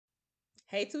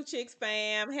Hey, Two Chicks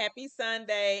fam. Happy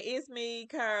Sunday. It's me,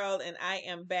 Carl, and I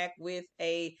am back with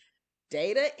a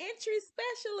data entry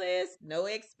specialist, no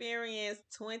experience,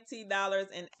 $20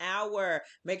 an hour.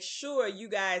 Make sure you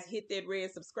guys hit that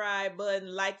red subscribe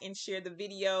button, like and share the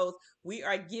videos. We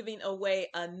are giving away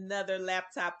another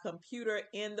laptop computer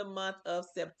in the month of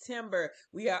September.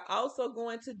 We are also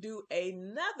going to do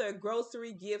another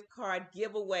grocery gift card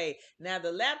giveaway. Now,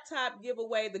 the laptop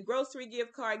giveaway, the grocery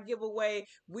gift card giveaway,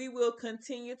 we will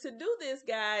continue to do this,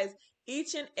 guys,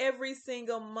 each and every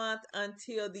single month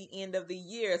until the end of the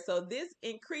year. So this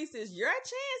increases your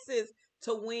chances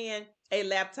to win a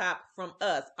laptop from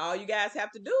us. All you guys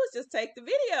have to do is just take the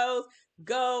videos,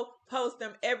 go post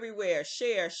them everywhere,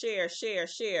 share, share, share,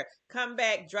 share. Come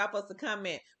back, drop us a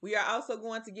comment. We are also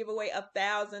going to give away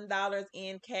 $1,000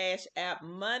 in cash app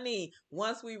money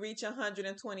once we reach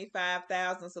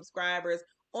 125,000 subscribers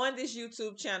on this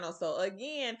YouTube channel. So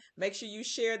again, make sure you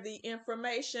share the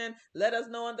information. Let us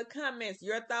know in the comments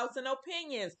your thoughts and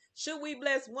opinions. Should we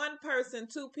bless one person,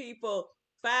 two people,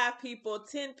 5 people,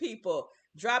 10 people?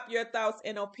 Drop your thoughts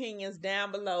and opinions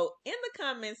down below in the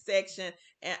comment section.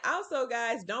 And also,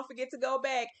 guys, don't forget to go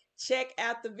back. Check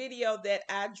out the video that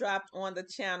I dropped on the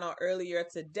channel earlier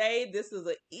today. This is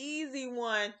an easy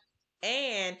one,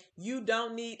 and you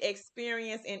don't need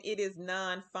experience, and it is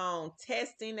non-phone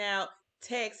testing out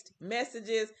text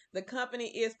messages. The company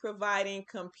is providing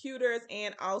computers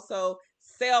and also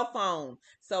cell phone.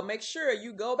 So make sure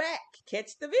you go back,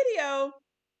 catch the video,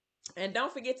 and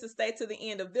don't forget to stay to the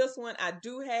end of this one. I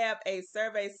do have a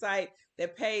survey site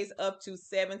that pays up to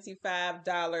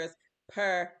 $75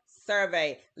 per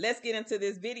survey. Let's get into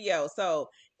this video. So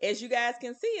as you guys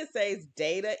can see, it says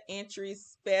data entry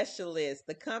specialist.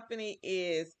 The company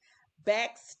is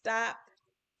Backstop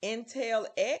Intel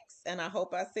X, and I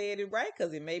hope I said it right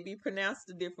because it may be pronounced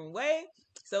a different way.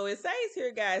 So it says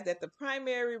here, guys, that the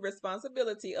primary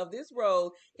responsibility of this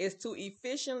role is to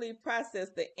efficiently process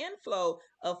the inflow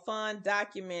of fund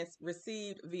documents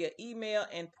received via email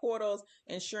and portals,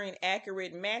 ensuring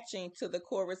accurate matching to the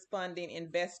corresponding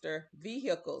investor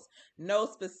vehicles. No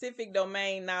specific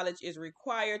domain knowledge is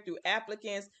required through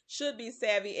applicants, should be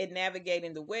savvy at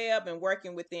navigating the web and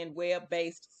working within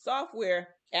web-based software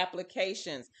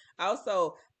applications.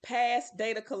 Also, past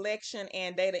data collection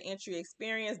and data entry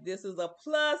experience. This is a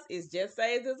plus. It just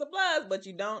says it's a plus, but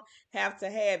you don't have to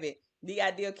have it. The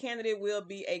ideal candidate will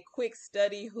be a quick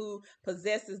study who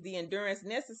possesses the endurance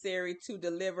necessary to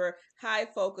deliver high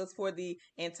focus for the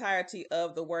entirety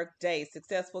of the workday.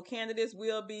 Successful candidates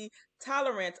will be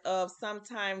tolerant of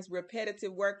sometimes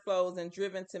repetitive workflows and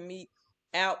driven to meet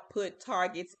output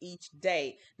targets each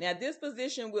day. Now, this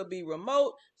position will be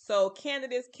remote, so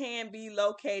candidates can be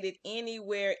located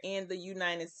anywhere in the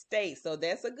United States. So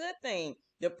that's a good thing.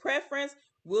 The preference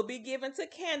will be given to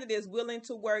candidates willing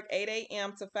to work 8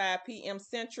 a.m. to 5 p.m.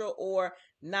 Central or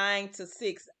 9 to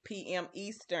 6 p.m.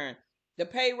 Eastern. The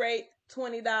pay rate,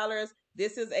 $20.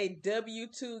 This is a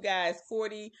W-2, guys,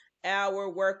 40-hour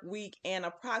work week and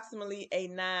approximately a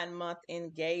 9-month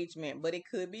engagement, but it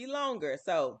could be longer.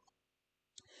 So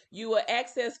you will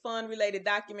access fund-related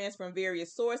documents from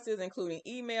various sources, including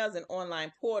emails and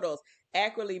online portals.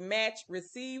 Accurately match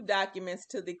received documents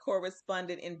to the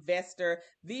corresponding investor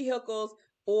vehicles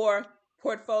or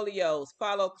portfolios.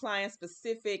 Follow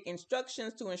client-specific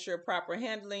instructions to ensure proper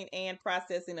handling and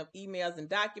processing of emails and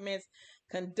documents.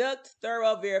 Conduct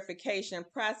thorough verification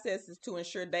processes to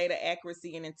ensure data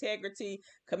accuracy and integrity.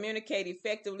 Communicate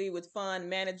effectively with fund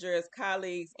managers,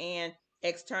 colleagues, and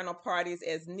external parties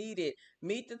as needed.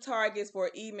 Meet the targets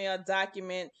for email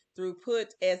document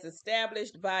throughput as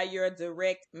established by your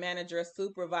direct manager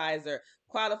supervisor.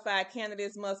 Qualified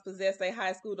candidates must possess a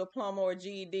high school diploma or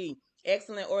GED.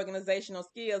 Excellent organizational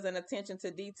skills and attention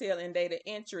to detail in data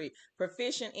entry.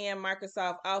 Proficient in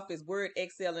Microsoft Office, Word,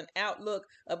 Excel, and Outlook.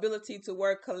 Ability to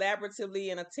work collaboratively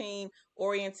in a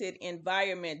team-oriented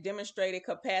environment. Demonstrated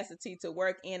capacity to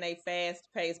work in a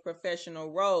fast-paced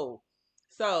professional role.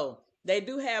 So they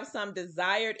do have some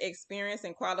desired experience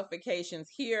and qualifications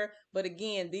here, but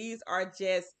again, these are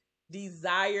just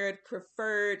desired,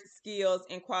 preferred skills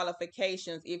and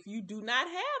qualifications. If you do not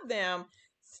have them,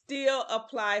 still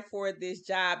apply for this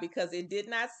job because it did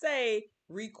not say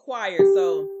required.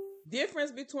 So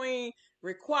difference between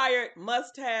required,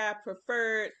 must have,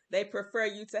 preferred, they prefer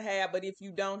you to have, but if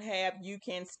you don't have, you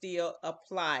can still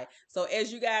apply. So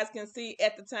as you guys can see,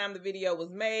 at the time the video was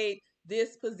made,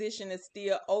 this position is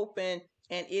still open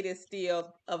and it is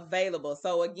still available.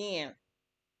 So again,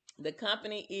 the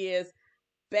company is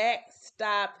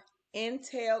Backstop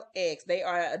Intel X. They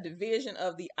are a division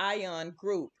of the Ion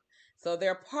Group. So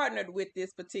they're partnered with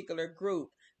this particular group.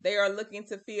 They are looking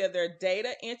to fill their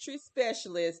data entry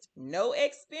specialist, no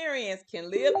experience, can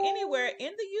live anywhere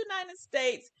in the United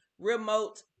States,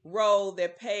 remote role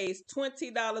that pays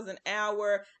 $20 an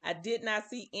hour. I did not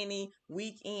see any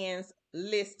weekends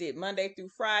listed. Monday through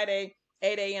Friday,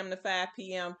 8 a.m. to 5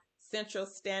 p.m. Central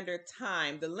Standard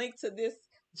Time. The link to this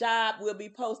job will be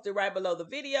posted right below the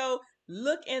video.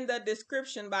 Look in the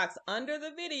description box under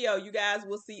the video. You guys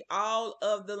will see all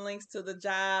of the links to the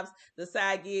jobs, the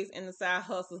side gigs, and the side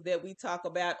hustles that we talk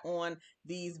about on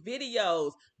these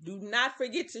videos. Do not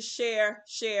forget to share,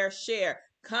 share, share.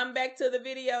 Come back to the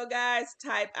video, guys.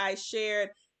 Type I shared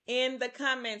in the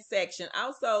comment section.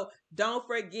 Also, don't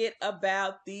forget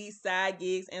about these side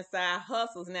gigs and side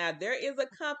hustles. Now, there is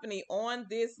a company on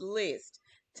this list.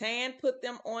 Tan put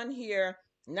them on here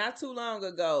not too long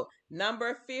ago.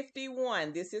 Number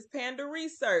 51. This is Panda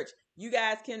Research. You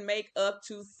guys can make up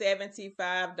to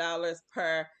 $75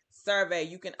 per survey.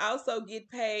 You can also get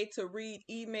paid to read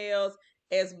emails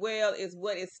as well as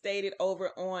what is stated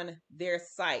over on their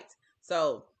site.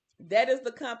 So that is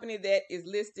the company that is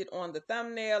listed on the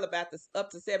thumbnail about this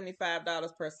up to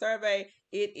 $75 per survey.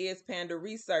 It is Panda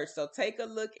Research. So take a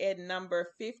look at number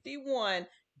 51.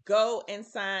 Go and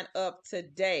sign up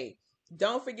today.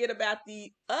 Don't forget about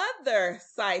the other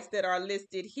sites that are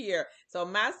listed here. So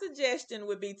my suggestion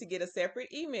would be to get a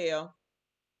separate email.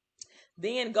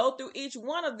 Then go through each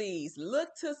one of these. Look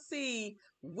to see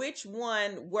which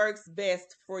one works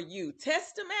best for you.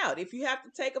 Test them out. If you have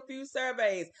to take a few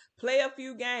surveys, play a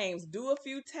few games, do a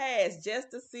few tasks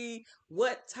just to see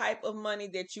what type of money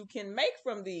that you can make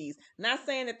from these. Not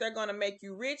saying that they're going to make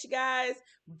you rich, guys,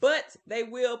 but they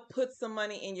will put some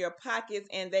money in your pockets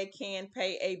and they can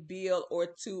pay a bill or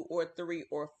two or three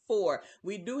or four.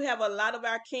 We do have a lot of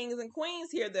our kings and queens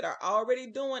here that are already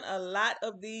doing a lot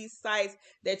of these sites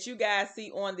that you guys see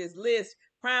on this list.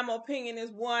 Prime Opinion is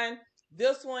one.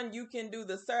 This one you can do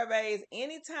the surveys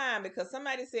anytime because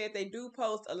somebody said they do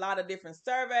post a lot of different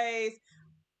surveys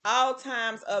all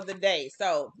times of the day.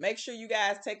 So make sure you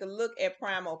guys take a look at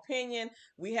Prime Opinion.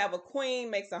 We have a queen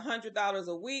makes $100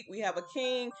 a week. We have a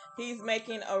king. He's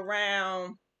making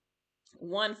around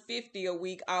 $150 a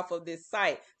week off of this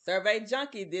site. Survey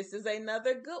Junkie, this is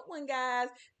another good one, guys,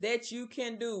 that you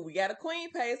can do. We got a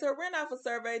queen pays her rent off of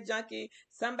Survey Junkie.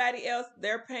 Somebody else,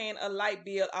 they're paying a light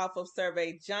bill off of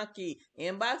Survey Junkie.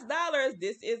 Inbox Dollars,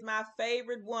 this is my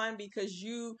favorite one because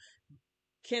you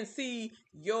can see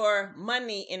your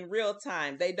money in real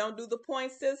time. They don't do the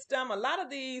point system. A lot of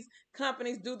these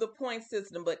companies do the point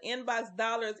system, but Inbox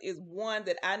Dollars is one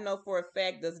that I know for a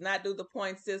fact does not do the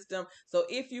point system. So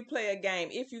if you play a game,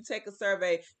 if you take a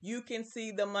survey, you can see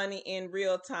the money in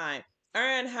real time.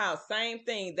 Earn House, same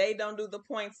thing. They don't do the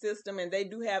point system, and they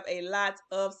do have a lot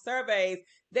of surveys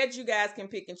that you guys can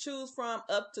pick and choose from,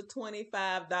 up to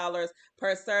 $25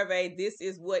 per survey. This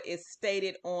is what is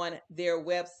stated on their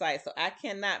website. So I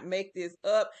cannot make this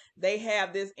up. They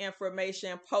have this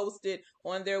information posted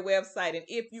on their website. And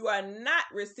if you are not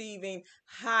receiving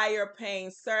higher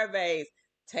paying surveys,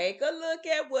 take a look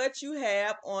at what you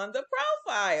have on the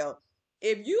profile.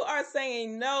 If you are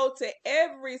saying no to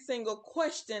every single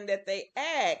question that they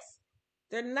ask,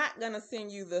 they're not going to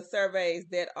send you the surveys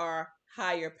that are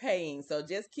higher paying. So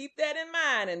just keep that in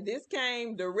mind. And this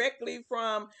came directly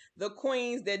from the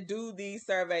queens that do these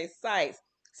survey sites.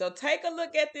 So take a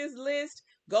look at this list.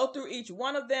 Go through each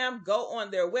one of them. Go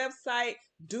on their website.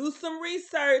 Do some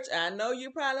research. I know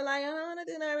you're probably like, I don't want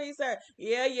to do no research.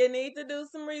 Yeah, you need to do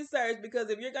some research because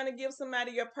if you're going to give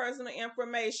somebody your personal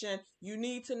information, you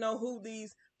need to know who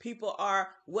these people are,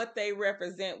 what they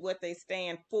represent, what they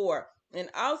stand for. And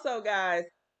also, guys,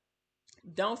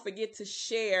 don't forget to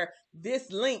share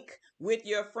this link with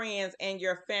your friends and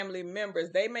your family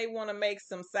members. They may want to make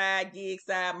some side gigs,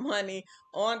 side money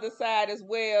on the side as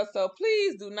well. So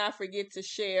please do not forget to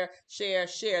share, share,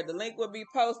 share. The link will be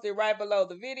posted right below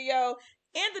the video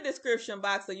in the description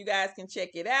box so you guys can check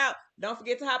it out. Don't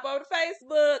forget to hop over to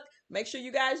Facebook. Make sure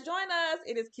you guys join us.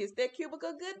 It is Kiss That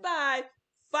Cubicle Goodbye.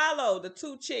 Follow the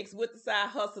two chicks with the side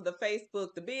hustle, the Facebook,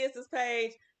 the business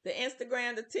page, the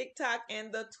Instagram, the TikTok,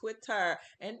 and the Twitter.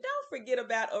 And don't forget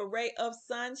about A Ray of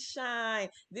Sunshine.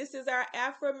 This is our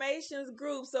affirmations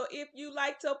group. So if you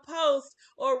like to post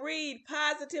or read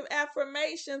positive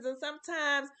affirmations, and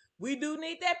sometimes we do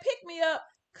need that pick-me-up,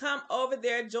 come over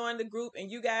there, join the group,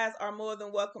 and you guys are more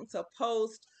than welcome to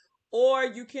post, or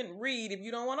you can read. If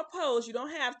you don't want to post, you don't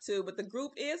have to, but the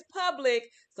group is public,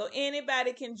 so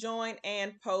anybody can join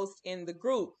and post in the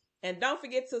group. And don't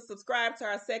forget to subscribe to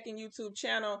our second YouTube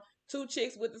channel, Two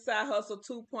Chicks with the Side Hustle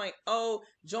 2.0.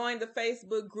 Join the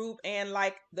Facebook group and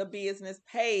like the business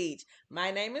page.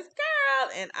 My name is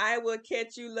Carl, and I will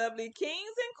catch you lovely kings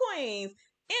and queens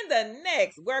in the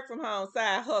next Work From Home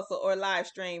Side Hustle or live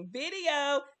stream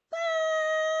video.